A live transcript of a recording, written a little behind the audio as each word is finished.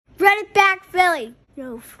Run it back, Philly.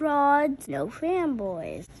 No frauds, no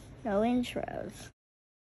fanboys, no intros.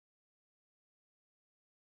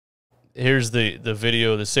 Here's the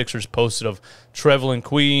video the Sixers posted of Trevelin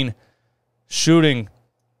Queen shooting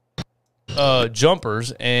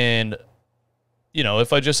jumpers. And, you know,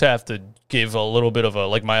 if I just have to give a little bit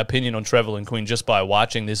of my opinion on Trevelin Queen just by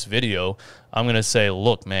watching this video, I'm going to say,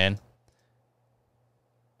 look, man,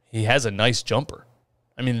 he has a nice jumper.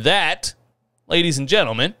 I mean, that, ladies and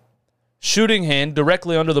gentlemen, shooting hand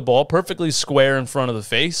directly under the ball, perfectly square in front of the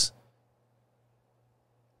face.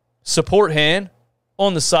 Support hand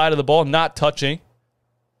on the side of the ball, not touching.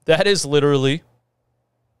 That is literally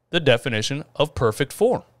the definition of perfect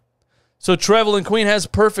form. So Trevelin Queen has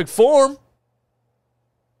perfect form.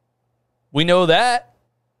 We know that.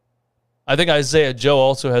 I think Isaiah Joe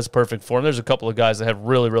also has perfect form. There's a couple of guys that have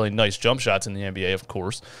really, really nice jump shots in the NBA, of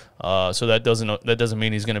course. So that doesn't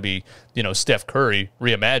mean he's going to be, you know, Steph Curry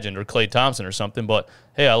reimagined or Klay Thompson or something. But,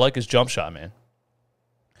 hey, I like his jump shot, man.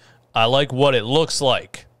 I like what it looks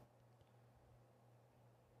like.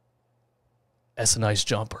 That's a nice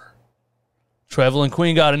jumper. Trevelin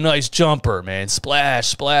Queen got a nice jumper, man. Splash,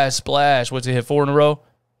 splash, splash. What's he hit, 4 in a row?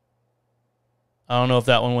 I don't know if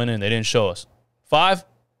that one went in. They didn't show us. 5?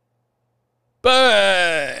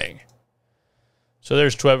 Bang! So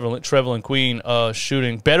there's Trevelin Queen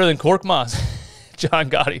shooting better than Korkmaz.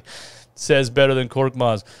 John Gotti says better than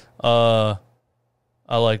Korkmaz. I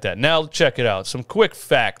like that. Now check it out. Some quick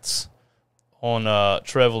facts on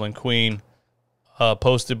Trevelin Queen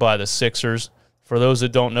posted by the Sixers. For those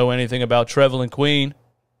that don't know anything about Trevelin Queen,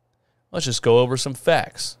 let's just go over some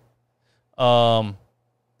facts.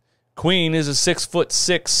 Queen is a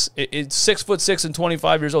 6'6". It's 6'6" and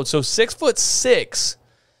 25 years old. So 6'6"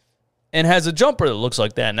 and has a jumper that looks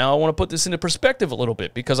like that. Now I want to put this into perspective a little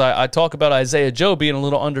bit because I talk about Isaiah Joe being a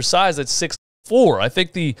little undersized at 6'4".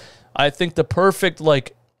 I think the perfect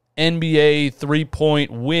like NBA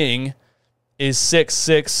 3-point wing is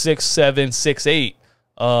 6'6", 6'7",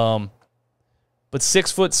 6'8". But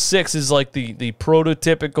 6'6" is like the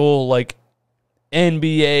prototypical like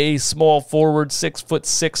NBA small forward,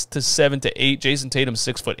 6'6" to 7 to 8. Jason Tatum's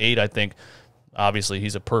 6'8", I think. Obviously,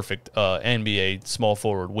 he's a perfect NBA small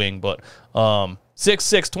forward wing, but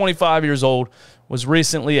 6'6", 25 years old, was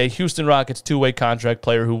recently a Houston Rockets two-way contract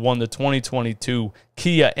player who won the 2022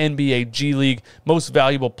 Kia NBA G League Most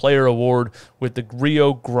Valuable Player Award with the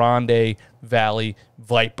Rio Grande Valley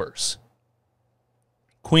Vipers.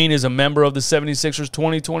 Queen is a member of the 76ers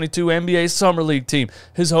 2022 NBA Summer League team.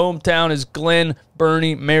 His hometown is Glen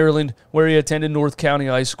Burnie, Maryland, where he attended North County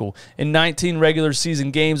High School. In 19 regular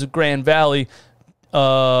season games of Grand Valley,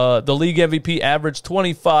 the league MVP averaged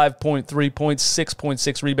 25.3 points,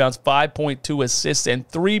 6.6 rebounds, 5.2 assists, and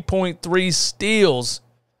 3.3 steals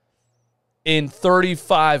in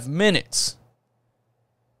 35 minutes.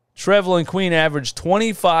 Trevelin Queen averaged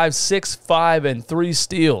 25, 6, 5, and 3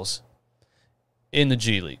 steals in the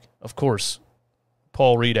G League. Of course,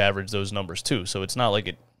 Paul Reed averaged those numbers too, so it's not like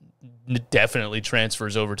it definitely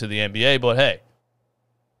transfers over to the NBA, but hey,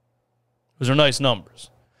 those are nice numbers.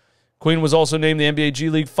 Queen was also named the NBA G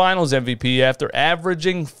League Finals MVP after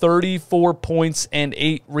averaging 34 points and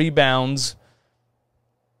 8 rebounds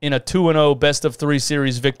in a 2-0 best-of-3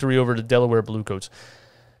 series victory over the Delaware Bluecoats.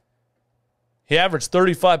 He averaged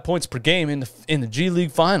 35 points per game in the G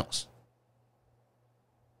League Finals.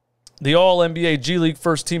 The All-NBA G League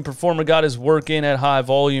first-team performer got his work in at high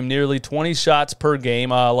volume, nearly 20 shots per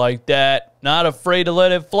game. I like that. Not afraid to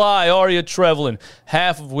let it fly, are you, Trevelin?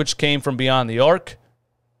 Half of which came from beyond the arc.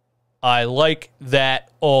 I like that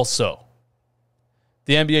also.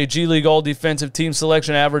 The NBA G League All-Defensive Team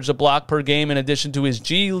selection averaged a block per game in addition to his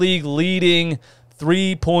G League leading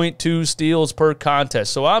 3.2 steals per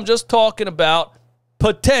contest. So I'm just talking about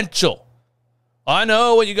potential. I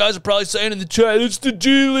know what you guys are probably saying in the chat. It's the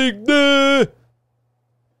G League. Nah.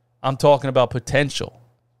 I'm talking about potential.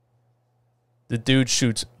 The dude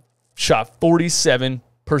shot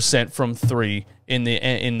 47% from 3 in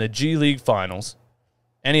the G League Finals,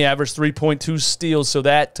 and he averaged 3.2 steals. So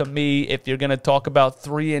that, to me, if you're going to talk about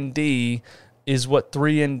 3-and-D, is what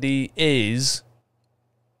 3-and-D is.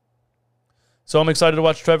 So I'm excited to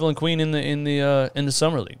watch Trevelin Queen in the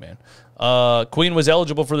summer league, man. Queen was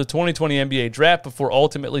eligible for the 2020 NBA draft before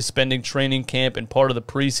ultimately spending training camp and part of the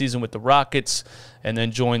preseason with the Rockets, and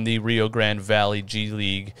then joined the Rio Grande Valley G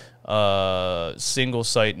League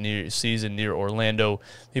single-site season near Orlando.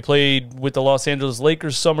 He played with the Los Angeles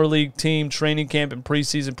Lakers Summer League team, training camp, and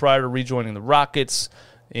preseason prior to rejoining the Rockets.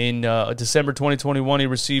 In December 2021, he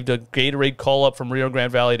received a Gatorade call-up from Rio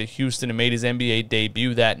Grande Valley to Houston and made his NBA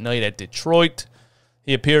debut that night at Detroit.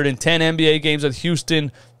 He appeared in 10 NBA games with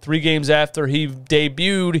Houston, 3 games after he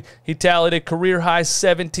debuted, he tallied a career-high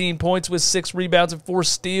 17 points with 6 rebounds and 4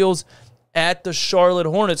 steals at the Charlotte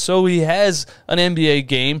Hornets. So he has an NBA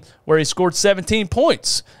game where he scored 17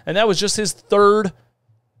 points, and that was just his 3rd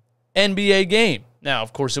NBA game. Now,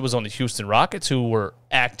 of course, it was on the Houston Rockets, who were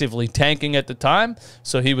actively tanking at the time,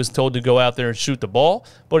 so he was told to go out there and shoot the ball,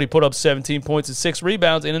 but he put up 17 points and 6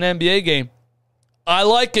 rebounds in an NBA game. I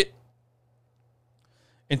like it.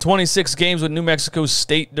 In 26 games with New Mexico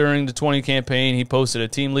State during the 20 campaign, he posted a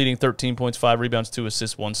team-leading 13 points, 5 rebounds, 2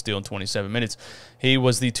 assists, 1 steal in 27 minutes. He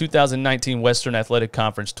was the 2019 Western Athletic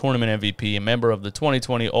Conference Tournament MVP, a member of the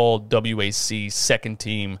 2020 All-WAC second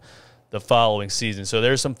team the following season. So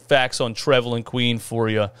there's some facts on Trevelin Queen for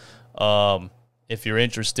you if you're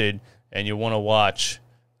interested and you want to watch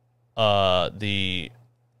the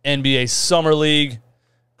NBA Summer League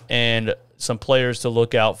and some players to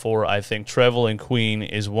look out for. I think Trevelin Queen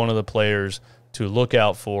is one of the players to look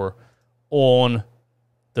out for on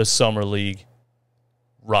the Summer League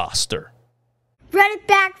roster. Run it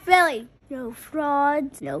back, Philly. No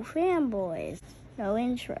frauds, no fanboys, no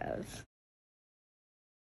intros.